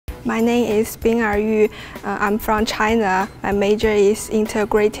My name is Bing'er Yu. I'm from China. My major is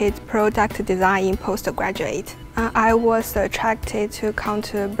integrated product design in postgraduate. I was attracted to come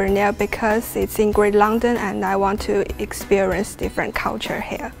to Brunel because it's in Great London and I want to experience different culture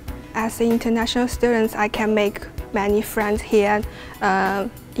here. As an international student, I can make many friends here.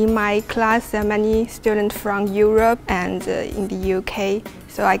 In my class, there are many students from Europe and in the UK,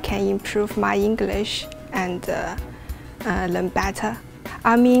 so I can improve my English and learn better.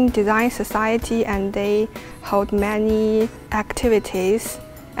 I'm in Design Society and they hold many activities,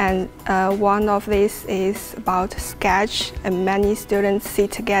 and one of these is about sketch, and many students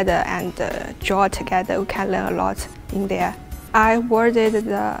sit together and draw together. We can learn a lot in there. I awarded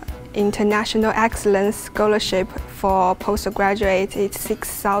the International Excellence Scholarship for postgraduate. It's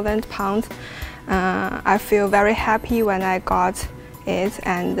 £6,000. I feel very happy when I got it,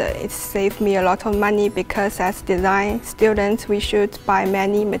 and it saved me a lot of money because as design students we should buy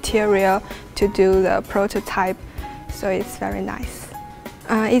many material to do the prototype, so it's very nice.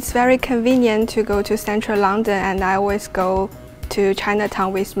 It's very convenient to go to central London, and I always go to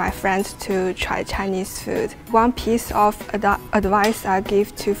Chinatown with my friends to try Chinese food. One piece of advice I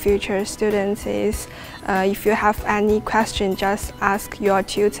give to future students is if you have any question, just ask your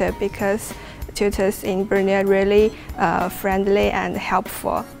tutor, because tutors in Brunel really friendly and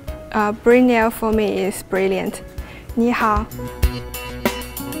helpful. Brunel for me is brilliant. 你好。